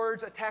 2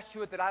 words attached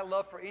to it that I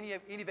love for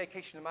any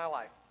vacation in my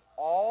life.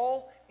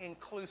 All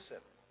inclusive.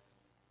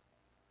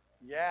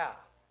 Yeah.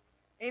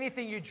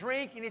 Anything you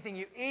drink, anything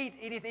you eat,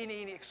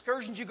 any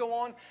excursions you go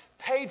on,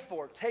 paid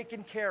for,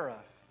 taken care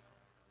of.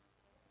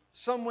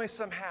 Some way,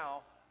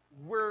 somehow,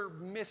 we're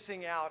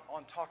missing out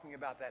on talking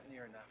about that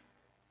near enough.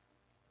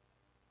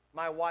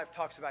 My wife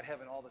talks about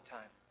heaven all the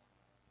time.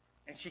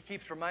 And she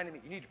keeps reminding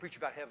me, you need to preach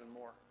about heaven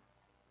more.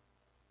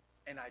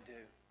 And I do.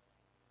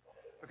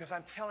 Because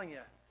I'm telling you,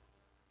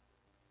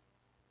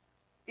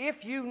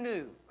 if you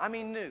knew,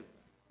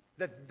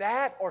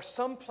 that or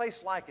some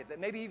place like it, that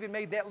maybe even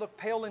made that look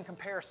pale in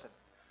comparison,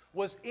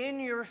 was in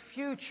your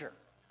future.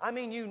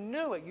 You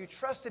knew it. You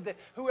trusted that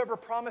whoever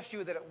promised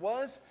you that it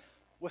was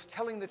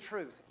telling the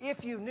truth.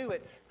 If you knew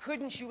it,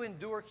 couldn't you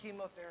endure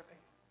chemotherapy?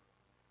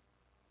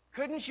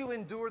 Couldn't you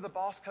endure the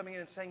boss coming in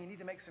and saying, you need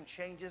to make some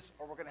changes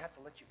or we're going to have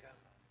to let you go?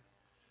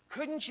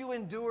 Couldn't you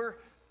endure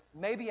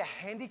maybe a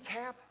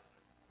handicap?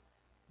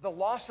 The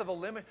loss of a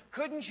limb?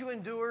 Couldn't you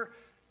endure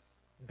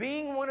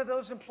being one of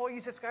those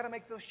employees that's got to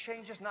make those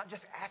changes, not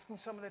just asking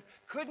someone that?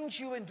 Couldn't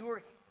you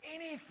endure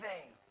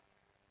anything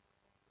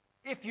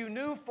if you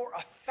knew for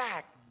a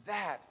fact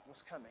that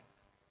was coming?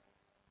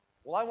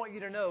 Well, I want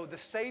you to know the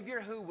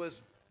Savior who was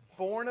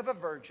born of a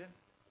virgin,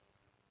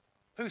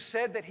 who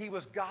said that he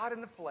was God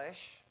in the flesh,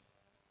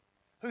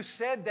 who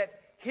said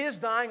that his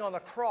dying on the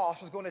cross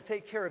was going to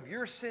take care of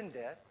your sin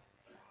debt,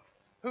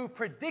 who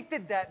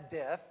predicted that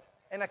death,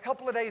 and a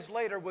couple of days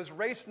later was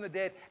raised from the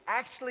dead,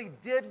 actually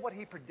did what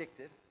he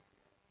predicted,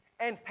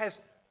 and has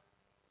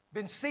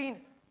been seen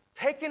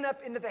taken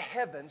up into the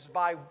heavens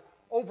by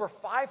over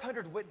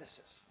 500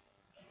 witnesses.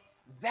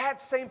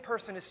 That same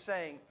person is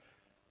saying,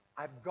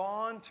 I've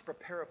gone to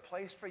prepare a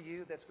place for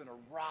you that's going to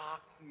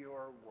rock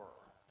your world.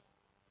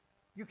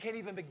 You can't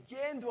even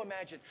begin to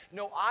imagine.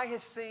 No eye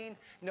has seen,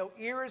 no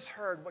ear has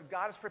heard what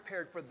God has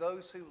prepared for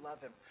those who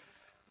love him.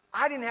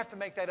 I didn't have to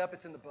make that up.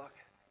 It's in the book.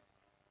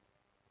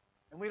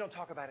 And we don't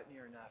talk about it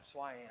near enough, so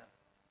I am.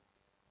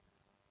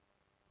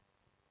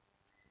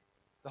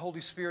 The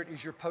Holy Spirit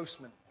is your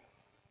postman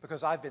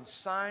because I've been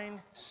signed,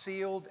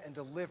 sealed, and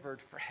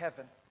delivered for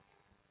heaven.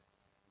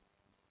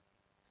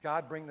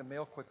 God, bring the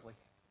mail quickly.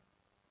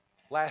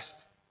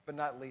 Last but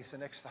not least,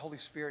 the Holy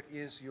Spirit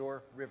is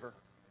your river.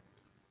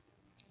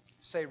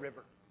 Say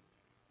river.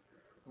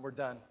 And we're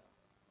done.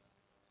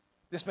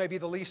 This may be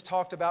the least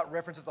talked about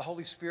reference of the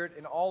Holy Spirit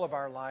in all of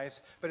our lives,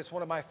 but it's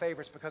one of my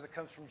favorites because it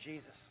comes from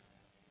Jesus.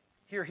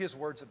 Hear his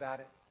words about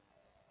it.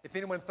 If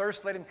anyone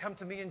thirsts, let him come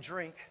to me and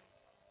drink.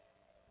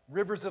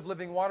 Rivers of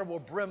living water will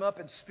brim up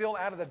and spill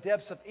out of the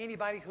depths of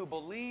anybody who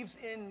believes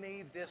in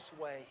me this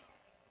way.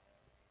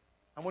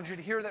 I want you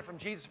to hear that from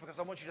Jesus because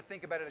I want you to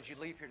think about it as you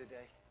leave here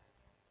today.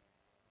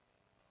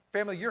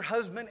 Family, your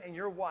husband and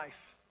your wife,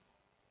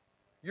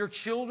 your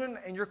children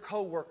and your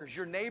co-workers,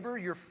 your neighbor,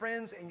 your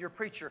friends, and your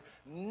preacher,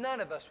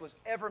 none of us was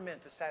ever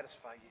meant to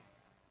satisfy you.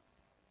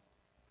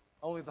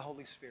 Only the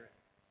Holy Spirit.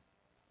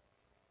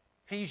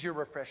 He's your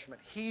refreshment.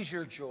 He's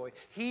your joy.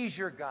 He's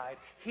your guide.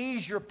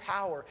 He's your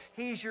power.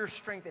 He's your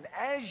strength. And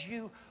as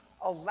you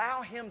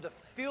allow him to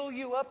fill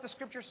you up, the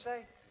scriptures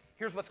say,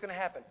 here's what's going to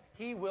happen.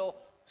 He will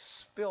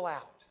spill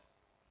out.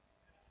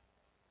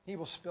 He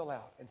will spill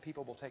out, and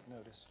people will take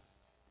notice.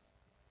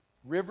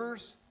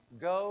 Rivers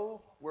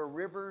go where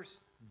rivers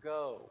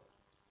go.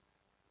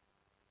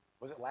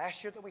 Was it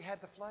last year that we had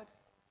the flood?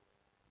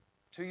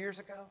 2 years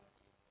ago?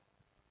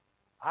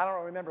 I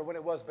don't remember when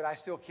it was, but I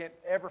still can't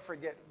ever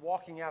forget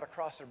walking out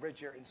across the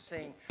bridge here and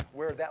seeing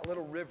where that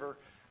little river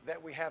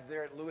that we have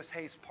there at Lewis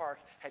Hayes Park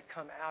had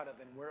come out of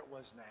and where it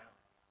was now.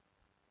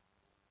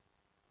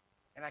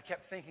 And I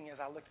kept thinking as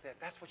I looked at that,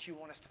 that's what you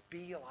want us to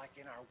be like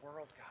in our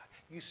world, God.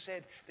 You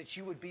said that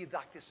you would be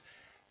like this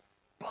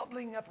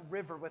bubbling up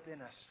river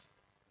within us.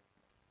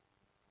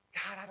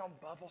 God, I don't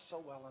bubble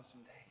so well on some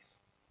days.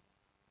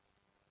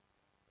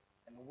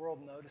 And the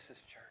world notices,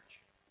 church.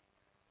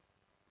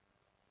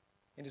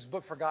 In his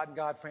book, Forgotten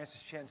God,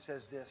 Francis Chan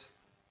says this.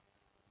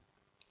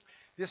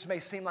 This may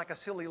seem like a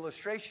silly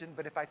illustration,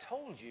 but if I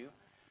told you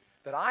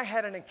that I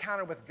had an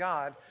encounter with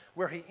God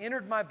where he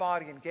entered my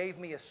body and gave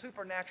me a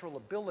supernatural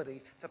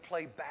ability to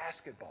play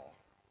basketball,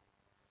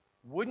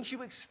 wouldn't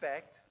you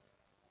expect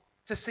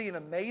to see an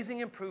amazing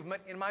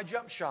improvement in my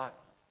jump shot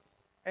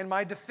and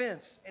my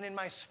defense and in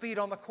my speed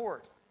on the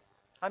court?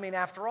 I mean,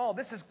 after all,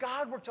 this is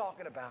God we're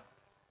talking about.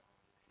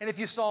 And if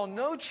you saw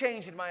no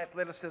change in my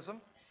athleticism,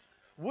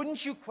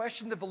 wouldn't you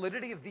question the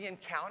validity of the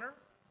encounter?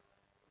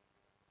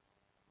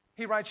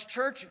 He writes,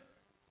 church,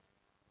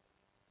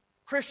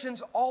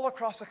 Christians all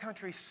across the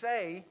country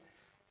say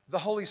the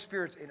Holy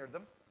Spirit's entered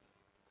them.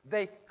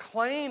 They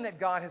claim that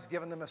God has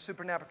given them a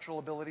supernatural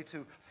ability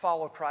to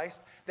follow Christ,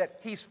 that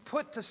he's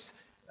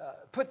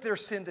put their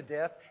sin to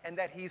death, and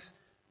that he's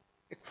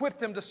equipped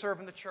them to serve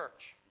in the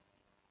church.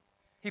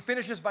 He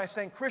finishes by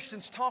saying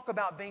Christians talk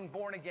about being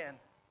born again,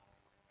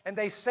 and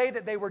they say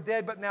that they were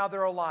dead, but now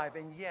they're alive.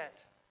 And yet,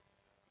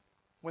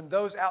 when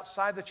those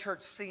outside the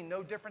church see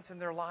no difference in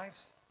their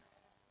lives,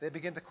 they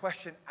begin to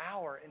question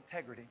our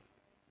integrity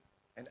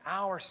and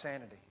our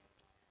sanity,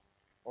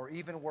 or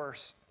even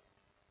worse,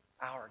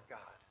 our God.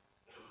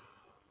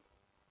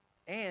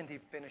 And he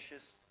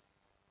finishes,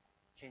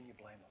 can you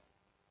blame them?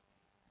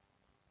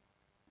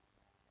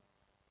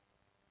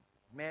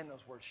 Man,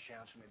 those words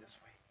challenged me this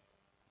week.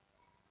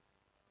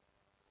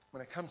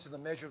 When it comes to the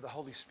measure of the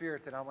Holy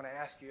Spirit, then I want to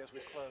ask you as we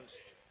close,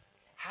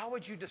 how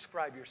would you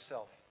describe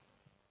yourself?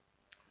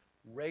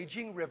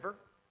 Raging river,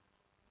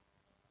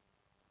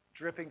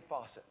 dripping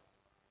faucet.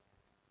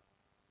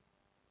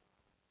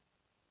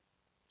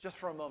 Just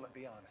for a moment,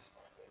 be honest.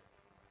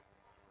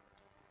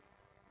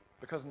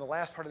 Because in the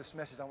last part of this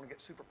message, I want to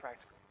get super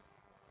practical.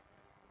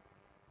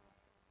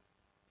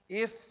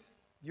 If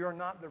you're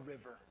not the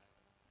river,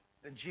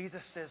 then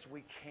Jesus says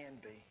we can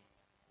be.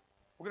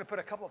 We're going to put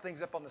a couple of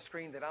things up on the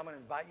screen that I'm going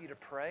to invite you to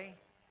pray.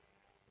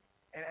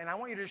 And I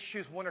want you to just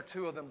choose one or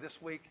two of them this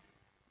week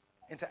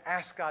and to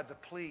ask God to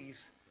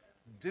please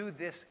do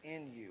this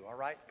in you. All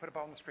right? Put it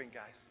up on the screen,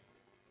 guys.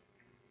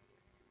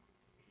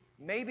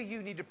 Maybe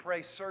you need to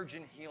pray,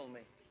 surgeon, heal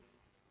me.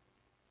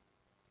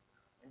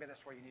 Maybe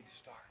that's where you need to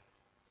start.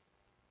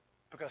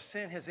 Because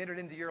sin has entered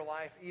into your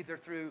life either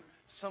through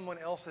someone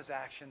else's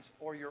actions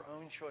or your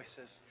own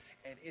choices,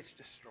 and it's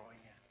destroying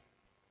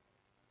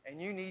it.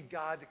 And you need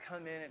God to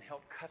come in and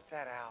help cut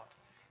that out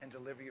and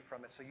deliver you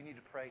from it. So you need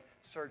to pray,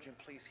 surgeon,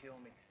 please heal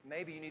me.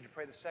 Maybe you need to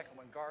pray the second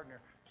one,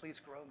 gardener,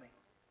 please grow me.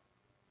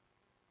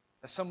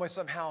 That some way,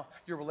 somehow,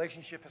 your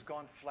relationship has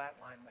gone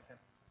flatline with him.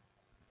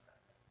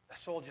 The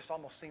soul just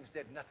almost seems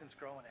dead. Nothing's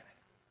growing in it.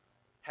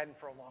 Hadn't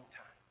for a long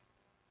time.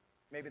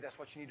 Maybe that's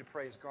what you need to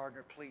pray is,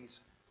 gardener,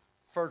 please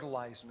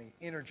fertilize me,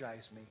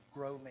 energize me,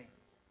 grow me.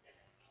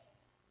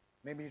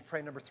 Maybe you need to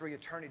pray number 3,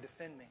 attorney,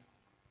 defend me.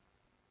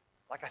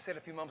 Like I said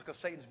a few moments ago,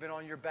 Satan's been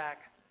on your back,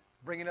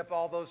 bringing up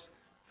all those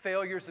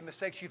failures and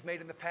mistakes you've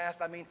made in the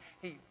past. I mean,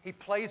 he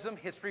plays them,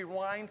 hits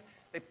rewind.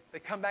 They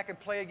come back and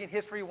play again,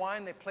 hits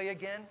rewind, they play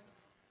again.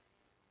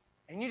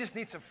 And you just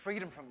need some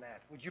freedom from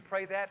that. Would you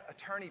pray that?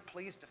 Attorney,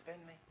 please defend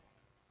me.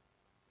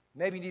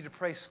 Maybe you need to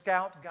pray,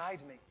 scout, guide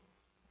me.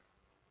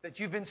 That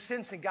you've been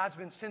sensing, God's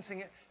been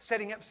sensing it,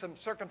 setting up some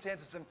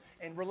circumstances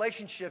and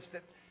relationships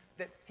that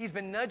He's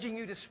been nudging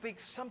you to speak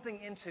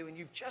something into, and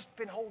you've just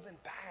been holding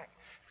back,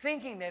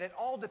 thinking that it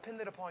all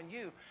depended upon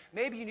you.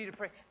 Maybe you need to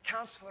pray,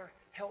 counselor,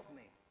 help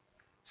me.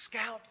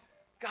 Scout,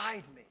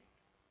 guide me.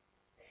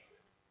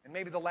 And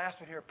maybe the last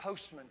one here,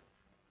 postman,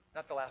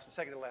 not the last one,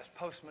 second to last,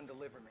 postman,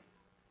 deliver me.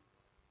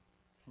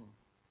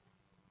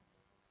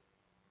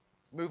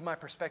 Move my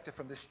perspective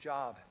from this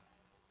job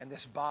and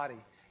this body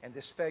and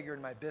this failure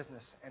in my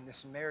business and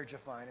this marriage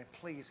of mine. And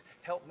please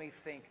help me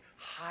think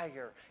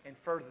higher and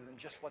further than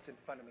just what's in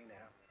front of me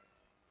now.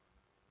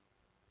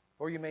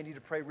 Or you may need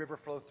to pray, river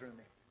flow through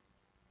me.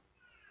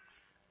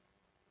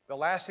 The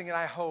last thing that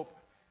I hope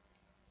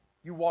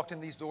you walked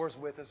in these doors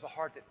with is a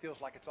heart that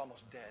feels like it's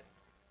almost dead,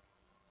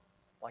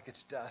 like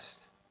it's dust,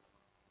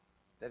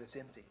 that it's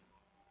empty.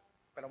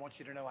 But I want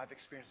you to know I've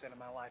experienced that in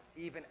my life,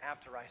 even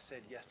after I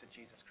said yes to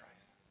Jesus Christ.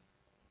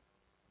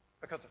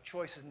 Because of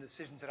choices and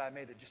decisions that I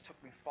made that just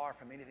took me far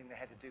from anything that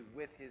had to do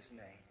with His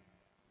name.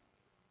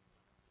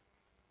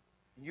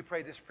 And you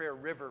pray this prayer,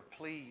 river,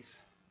 please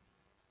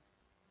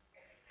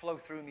flow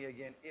through me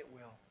again. It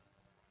will.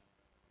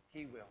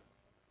 He will.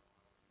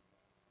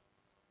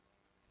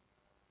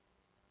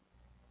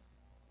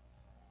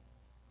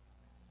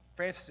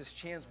 Francis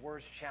Chan's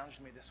words challenged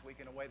me this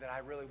week in a way that I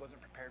really wasn't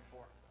prepared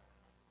for.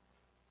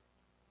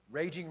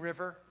 Raging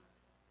river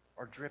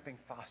or dripping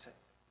faucet?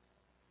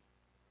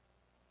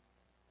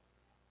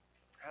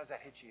 How does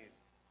that hit you?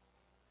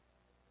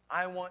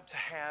 I want to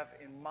have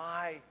in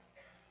my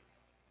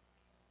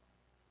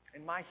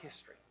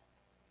history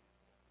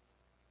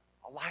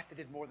a life that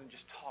did more than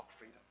just talk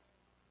freedom.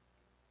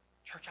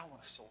 Church, I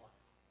want to soar.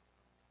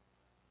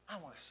 I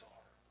want to soar.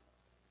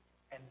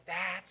 And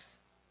that's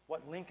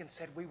what Lincoln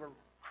said we were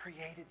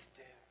created to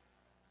do.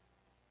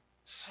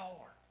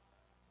 Soar.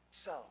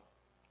 So,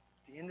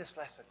 to end this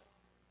lesson,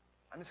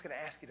 I'm just going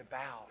to ask you to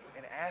bow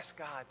and ask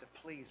God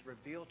to please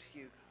reveal to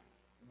you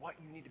what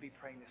you need to be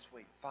praying this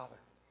week. Father,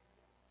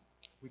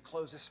 we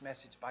close this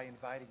message by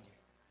inviting you,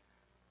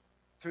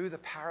 through the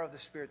power of the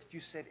Spirit that you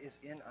said is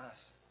in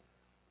us,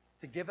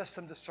 to give us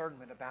some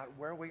discernment about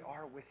where we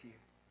are with you.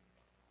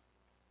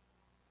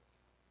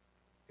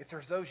 If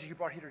there's those you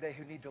brought here today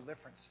who need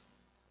deliverance,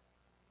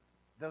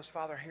 those,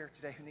 Father, here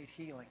today who need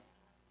healing,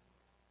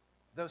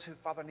 those who,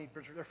 Father, need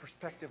their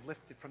perspective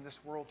lifted from this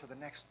world to the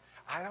next,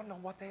 I don't know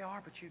what they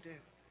are, but you do.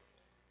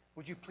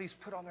 Would you please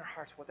put on their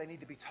hearts what they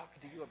need to be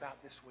talking to you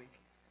about this week?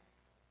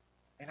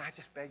 And I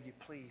just beg you,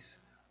 please,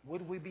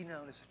 would we be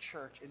known as a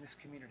church in this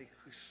community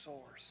who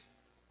soars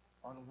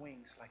on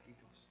wings like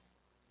eagles,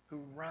 who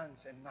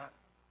runs and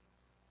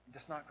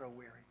does not grow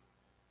weary,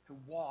 who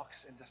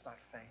walks and does not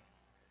faint,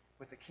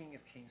 with the King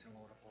of Kings and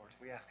Lord of Lords.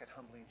 We ask it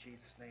humbly in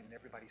Jesus' name, and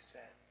everybody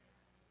said,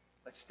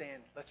 let's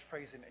stand, let's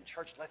praise Him. And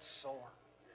church, let's soar.